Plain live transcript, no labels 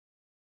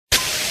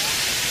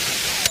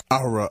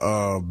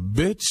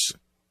Bitch.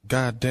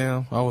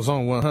 Goddamn, I was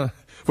on one, huh?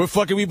 We're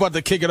fucking, we about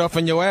to kick it off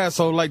in your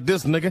asshole like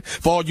this, nigga.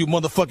 For all you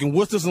motherfucking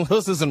wusters and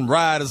hussers and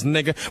riders,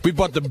 nigga. We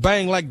about to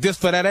bang like this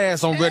for that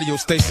ass on radio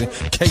station.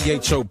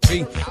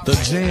 KHOP, the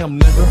jam,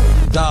 nigga.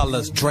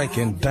 Dollaz, Drake,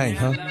 and Dank,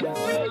 huh?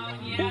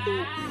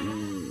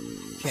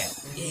 Cat.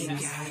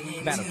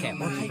 Battlecat,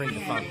 why don't you bring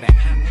the funk back?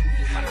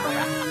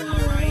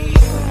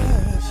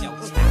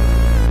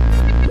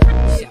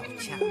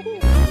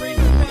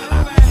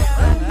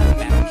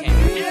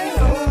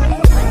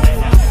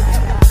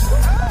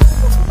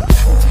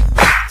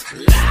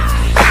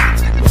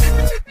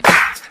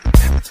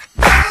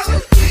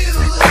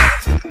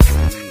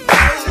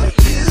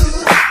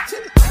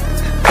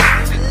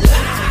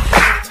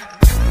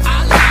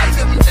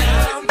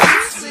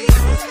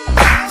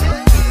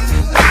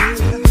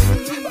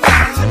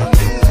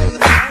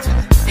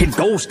 It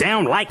goes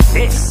down like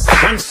this.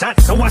 One shot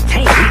so I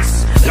can't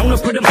miss. Known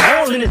to put them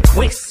all in a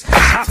twist.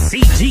 Top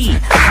CG,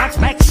 top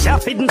back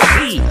shop hidden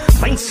C.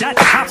 Bank shot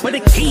top of the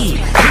key.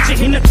 Hit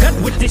you in the gut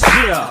with this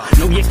here.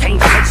 No, you can't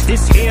touch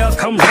this here.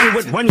 Come run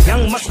with one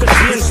young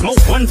musketeer and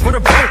smoke one for the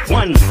broke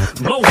one.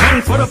 Blow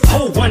one for the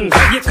pole one.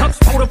 Grab your cups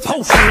for the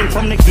potion. And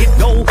from the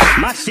get-go,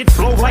 my shit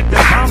flow like the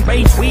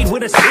Bombay tweed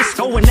with a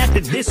Cisco. And at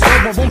the disco,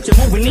 I want you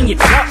moving in your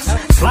trucks.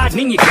 Sliding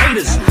in your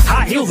gators,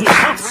 high heels and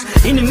pumps.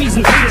 Enemies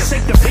and haters,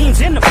 shake the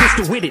beams and the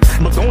pistol with it.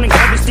 But go and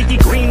grab a sticky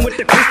green with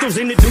the crystals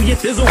in it. Do you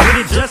thizzle with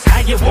it just how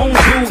you want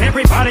to?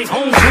 Everybody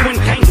home to and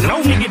can't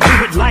no nigga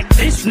do it like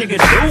this nigga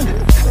do.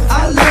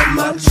 I love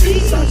my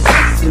cheese and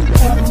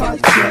my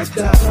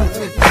cheddar.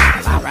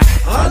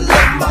 I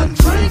love my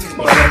drink,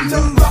 but on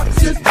the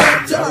rocks is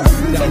better.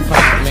 Don't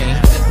fuck with me.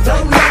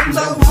 Don't love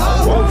no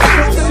hoe.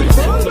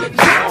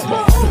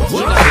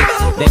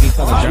 They be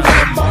full of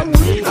drama.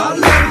 I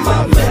love my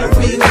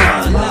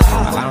marijuana.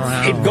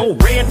 It go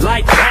red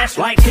light,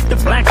 flashlight, hit the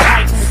black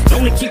light.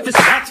 Only keep the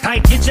sack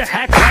tight, get your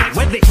hack right.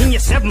 Whether in your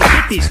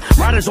 750s,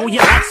 riders or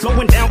your lights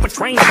slowing down for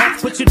train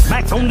tracks. Put you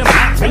back on the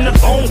map. Been a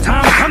long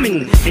time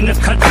coming. In the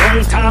cut,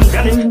 long time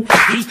gunning.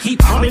 He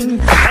keep humming.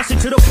 Pass it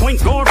to the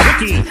point guard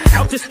rookie.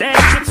 Out to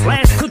stash chips,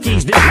 flash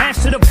cookies. Then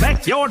pass to the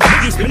backyard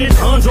boogie. Spinning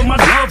hands on my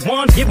loved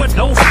one. Give a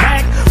dose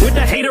back. With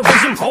the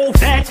haterism, hold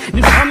that.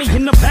 Then tell me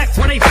in the back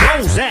where they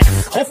flows at.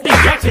 Off the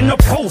yak in the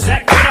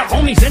Prozac. Where the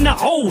homies in the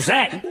hoes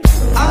at.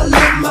 I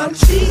love my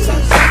cheese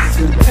and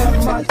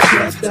my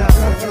cheddar.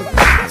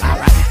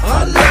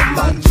 I love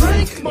my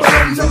drink, but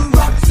on the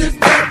rocks is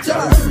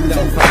better.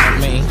 Don't fuck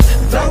with me.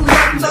 Don't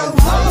love no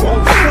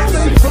hoe.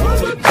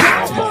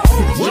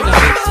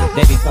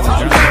 They be full of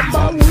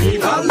drama.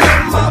 I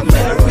love my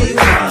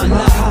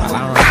marijuana.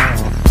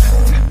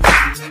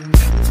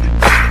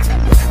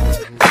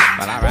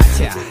 But alright,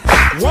 yeah.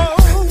 Whoa,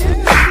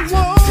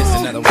 whoa. Just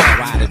another wild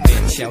rider,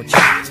 bitch, yo,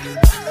 child.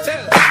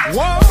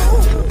 Whoa.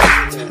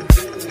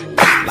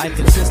 Life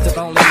consists of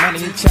only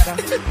money and cheddar.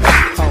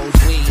 Hoes,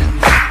 weed,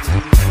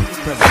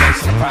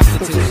 preservation of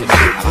prostitution.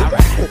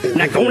 Alright.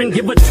 Now go and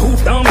give a 2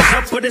 thumbs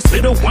up for this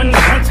little one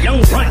grunt,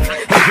 young runt.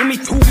 And give me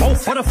 2 more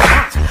for the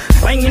front.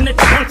 Banging the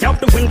trunk out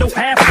the window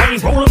halfway.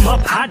 Roll 'em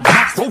up, hot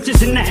box,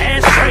 roaches in the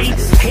ashtray.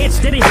 Head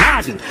steady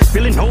nodding,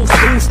 feeling old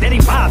school, steady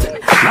bobbing.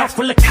 Mouth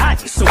full of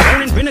cotton, so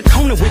go and bring a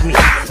corner with me.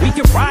 We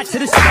can ride to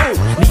the stove.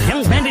 The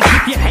young bandit,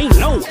 if you ain't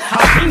know,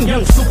 I've been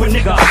young super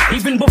nigga.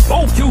 Even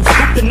before you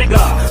scoop the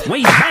nigga.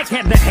 Way back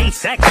had the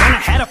haystack, kinda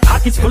had a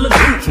pockets full of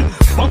loot.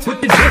 Funk with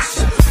the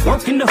dish,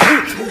 work in the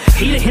hoop.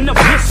 Heater in the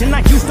bush, and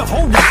I used to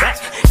hold the sack.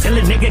 Till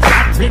a nigga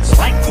got rich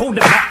like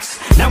quarterbacks.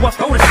 Now I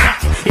throw the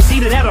sack, it's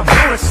either that or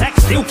blow the sack.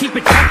 Still keep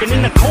it cracking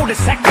in the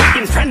cul-de-sac,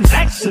 making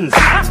transactions,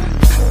 huh?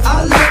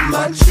 I love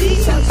my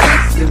cheese and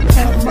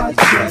my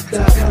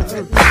cheddar.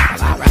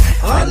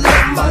 I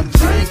love my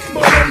drink,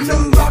 but on the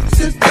rocks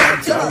is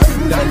better.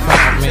 Don't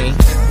fuck with me.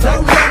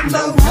 Don't love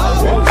no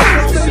hoe.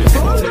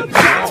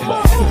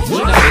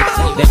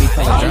 They be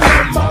full of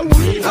drama.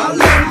 I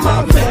love my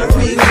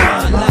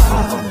marijuana.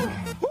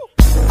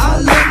 I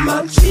love my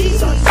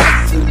cheese and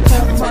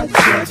my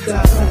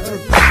cheddar.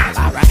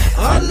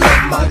 I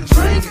love my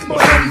drink,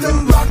 but on the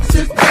rocks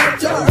is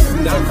better.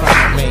 Don't fuck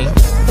with me.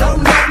 Don't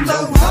love no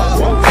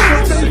hoe.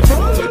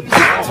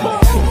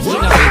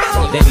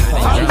 They be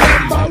full of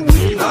drama.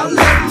 I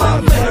love my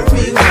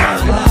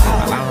marijuana.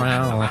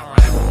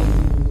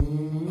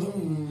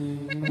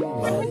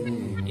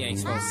 You ain't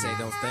supposed to say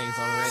those things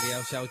on the radio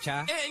show,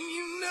 child. And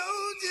you know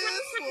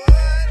just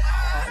what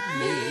I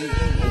need.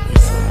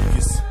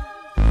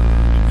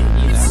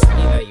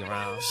 You know you're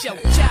wrong. Show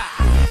child.